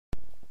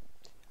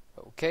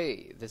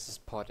Okay, this is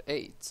part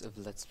 8 of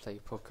Let's Play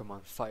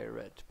Pokémon Fire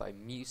Red by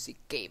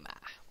MusicGamer.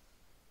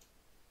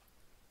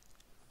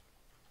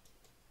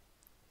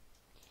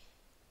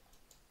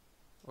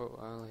 Oh,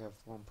 I only have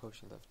one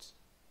potion left.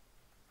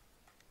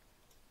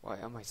 Why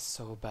am I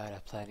so bad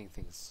at planning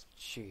things?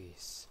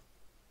 Jeez.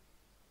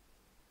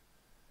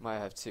 Might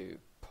have to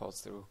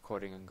pause the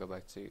recording and go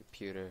back to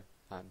pewter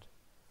and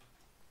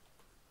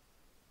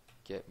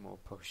get more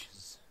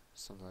potions.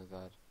 Something like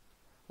that.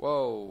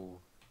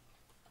 Whoa!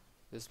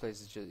 This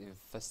place is just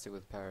infested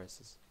with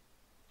parasites.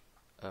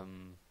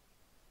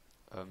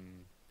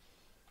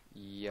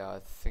 Yeah, I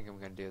think I'm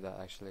gonna do that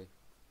actually.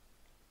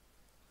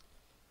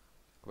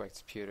 Go back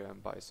to pewter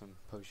and buy some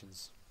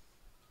potions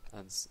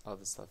and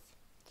other stuff.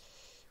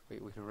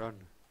 Wait, we can run.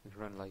 We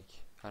can run like,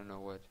 I don't know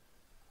what.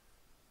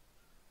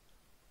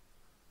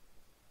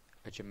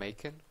 A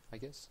Jamaican, I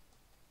guess?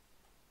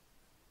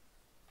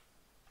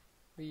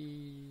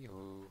 Wee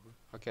oh.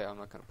 Okay, I'm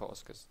not gonna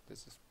pause because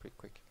this is pretty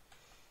quick.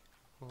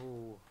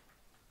 Oh.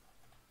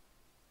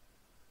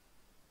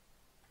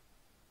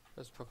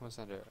 Where's Pokemon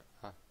Center?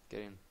 Ah, get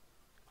in.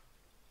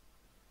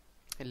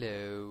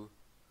 Hello.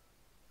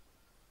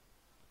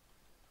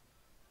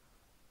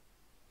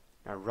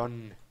 Now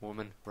run,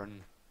 woman,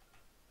 run.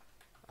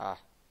 Ah.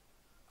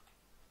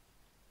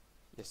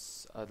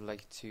 Yes, I'd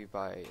like to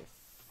buy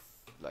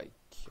like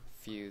a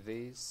few of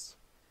these.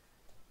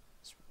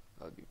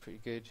 That'll be pretty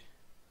good.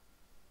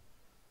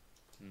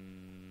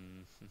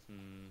 And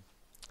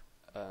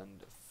a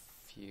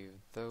few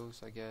of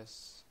those, I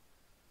guess.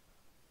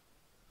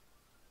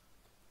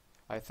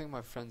 I think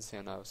my friend's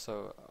here now,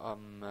 so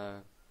I'm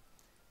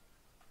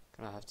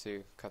gonna have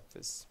to cut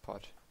this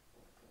part.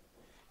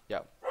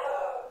 Yeah.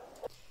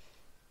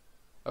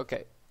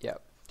 Okay, yeah.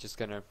 Just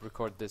gonna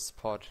record this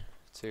part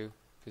too,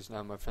 because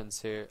now my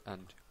friend's here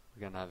and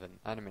we're gonna have an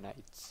anime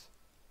night,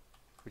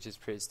 which is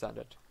pretty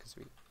standard, because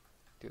we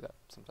do that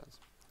sometimes.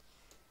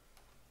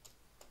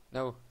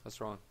 No,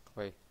 that's wrong.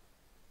 Wait.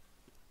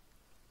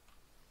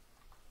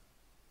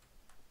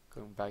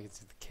 Going back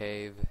into the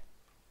cave.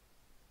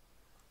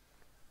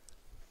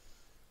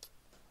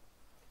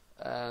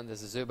 And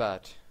there's a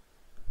Zubat,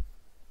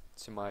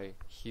 to my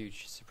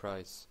huge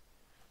surprise.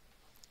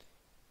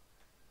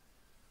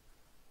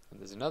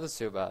 And there's another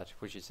Zubat,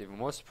 which is even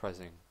more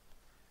surprising.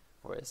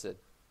 Where is it?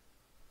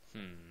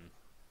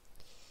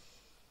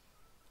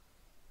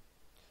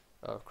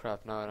 Oh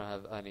crap, now I don't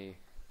have any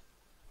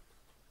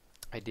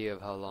idea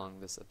of how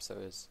long this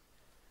episode is.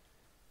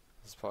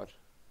 This part.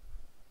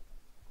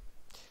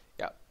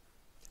 Yeah.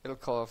 It'll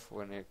call off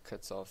when it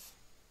cuts off.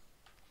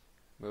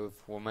 Move,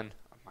 woman.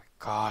 Oh my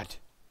god.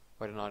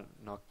 Why did I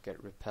not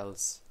get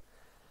repels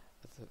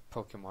at the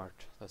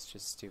Pokemart? That's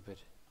just stupid.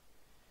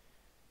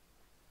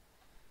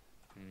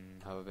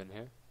 Have I been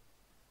here?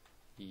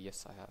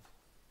 Yes, I have.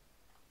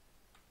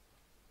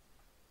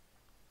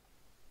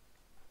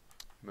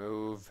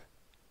 Move.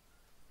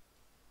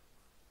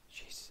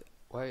 Jeez,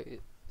 why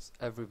is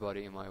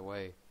everybody in my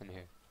way in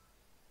here?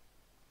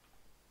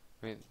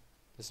 I mean,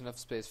 there's enough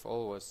space for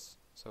all of us,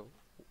 so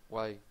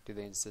why do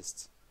they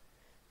insist?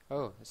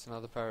 Oh, it's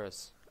another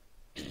Paris.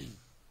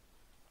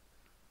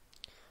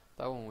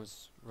 That one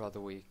was rather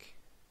weak.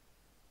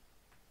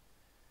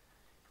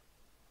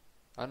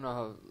 I don't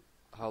know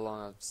how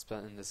long I've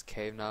spent in this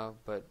cave now,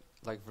 but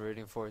like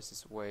Viridian Forest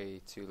is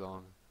way too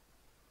long.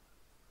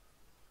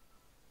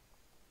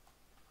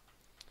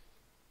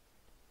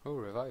 Oh,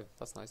 revive,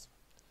 that's nice.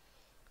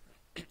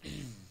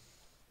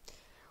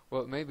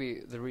 Well,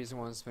 maybe the reason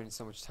why I'm spending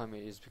so much time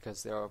here is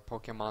because there are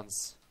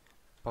Pokemons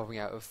popping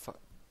out of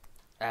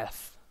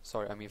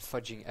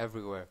fudging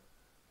everywhere.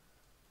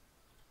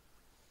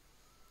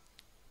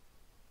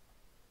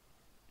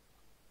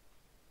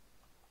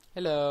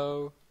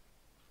 Hello.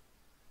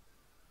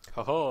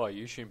 Haha,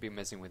 you shouldn't be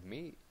messing with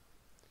me.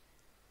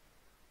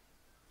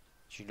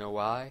 Do you know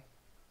why?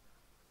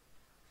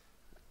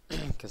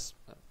 Because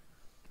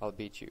I'll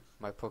beat you.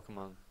 My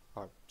Pokemon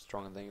are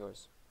stronger than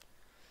yours.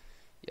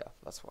 Yeah,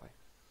 that's why.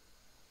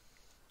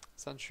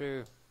 It's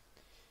untrue.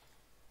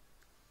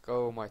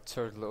 Go, my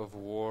turtle of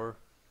war.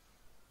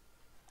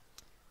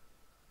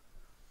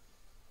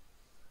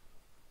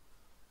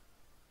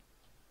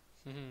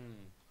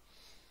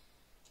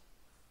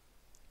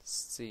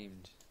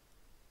 Steamed.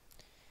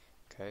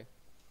 Okay.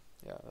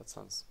 Yeah, that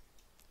sounds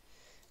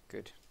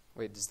good.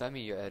 Wait, does that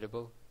mean you're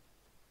edible?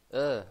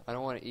 I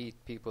don't want to eat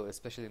people,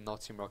 especially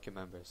not Team Rocket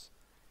members.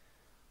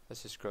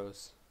 That's just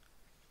gross.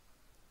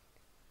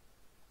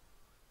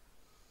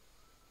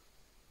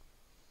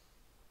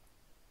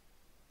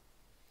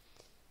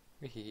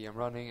 I'm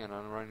running and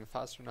I'm running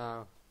faster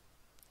now.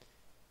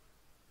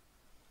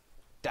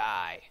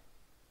 Die!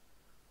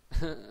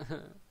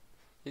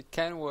 It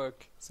can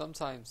work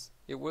sometimes.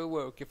 It will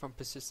work if I'm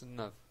persistent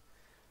enough.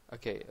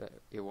 Okay,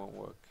 it won't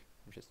work.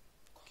 I'm just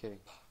kidding.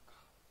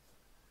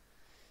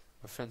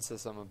 My friend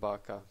says I'm a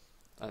baka,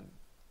 and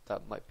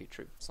that might be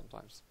true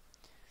sometimes.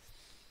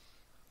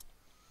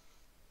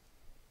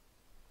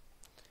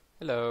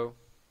 Hello.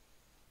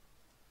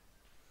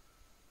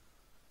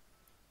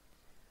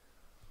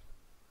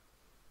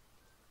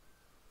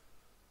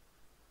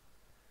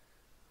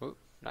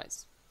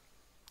 Nice.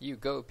 You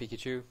go,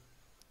 Pikachu.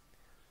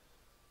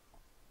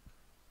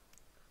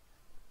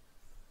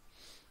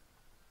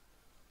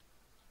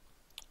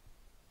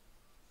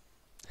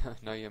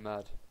 Now you're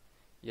mad.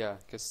 Yeah,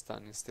 because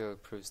standing still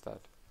proves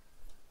that.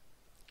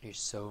 You're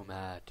so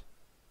mad.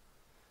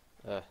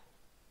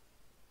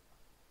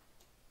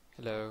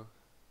 Hello.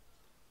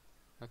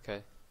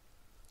 Okay.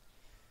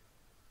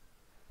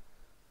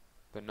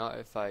 But not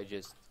if I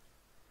just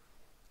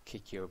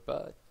kick your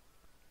butt.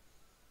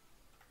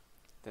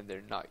 Then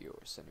they're not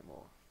yours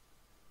anymore.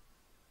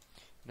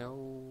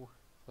 No,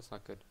 that's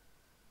not good.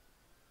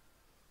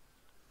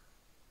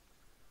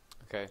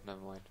 Okay, never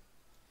mind.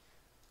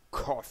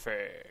 Coughing.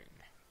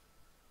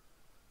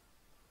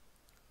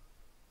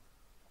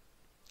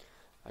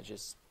 I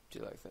just do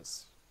like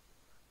this.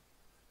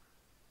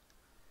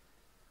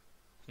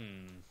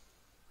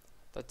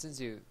 That didn't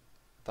do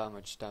that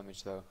much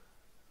damage though.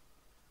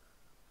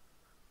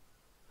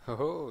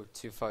 Oh,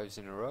 2 5s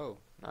in a row.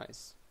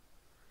 Nice.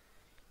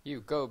 You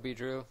go,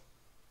 Beedrill.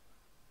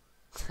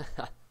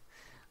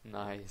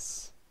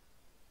 Nice.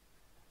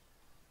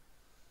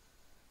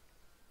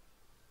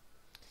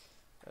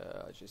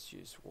 I just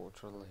use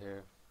Wartortle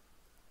here.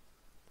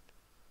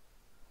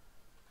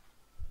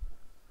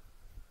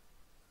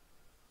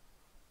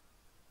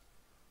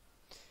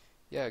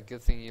 Yeah,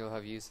 good thing you'll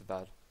have use of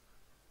that.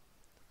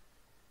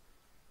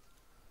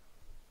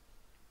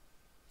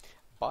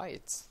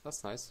 Bite,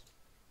 that's nice.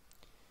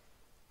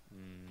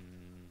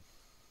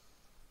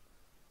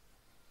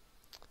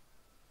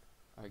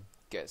 I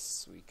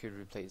guess we could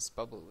replace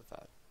Bubble with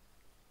that.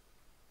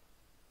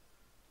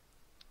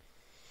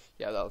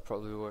 Yeah, that'll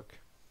probably work.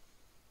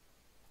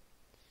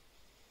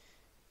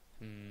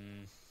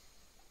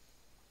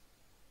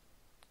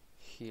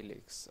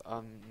 Helix,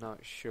 I'm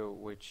not sure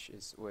which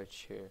is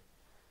which here.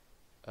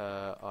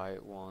 I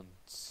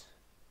want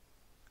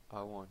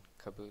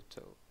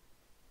Kabutops.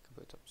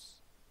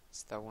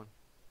 Is that one?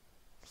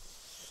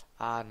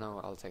 Ah,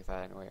 no, I'll take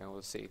that anyway, and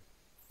we'll see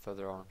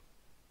further on.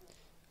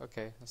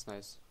 Okay, that's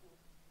nice.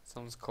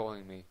 Someone's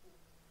calling me.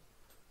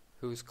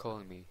 Who's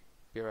calling me?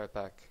 Be right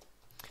back.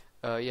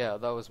 Yeah,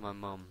 that was my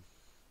mum.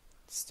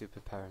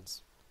 Stupid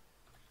parents.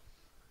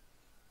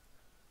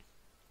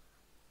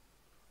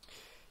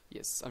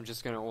 Yes, I'm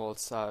just gonna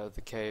waltz out of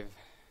the cave.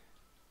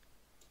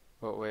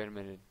 Oh, wait a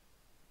minute.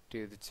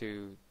 Do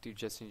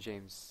Jesse and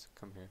James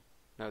come here?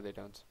 No, they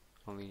don't.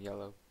 Only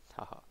yellow.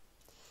 Haha.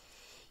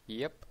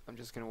 Yep, I'm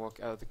just gonna walk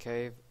out of the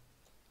cave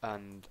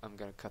and I'm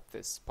gonna cut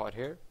this part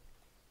here.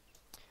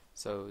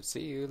 So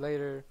see you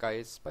later,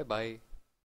 guys. Bye bye.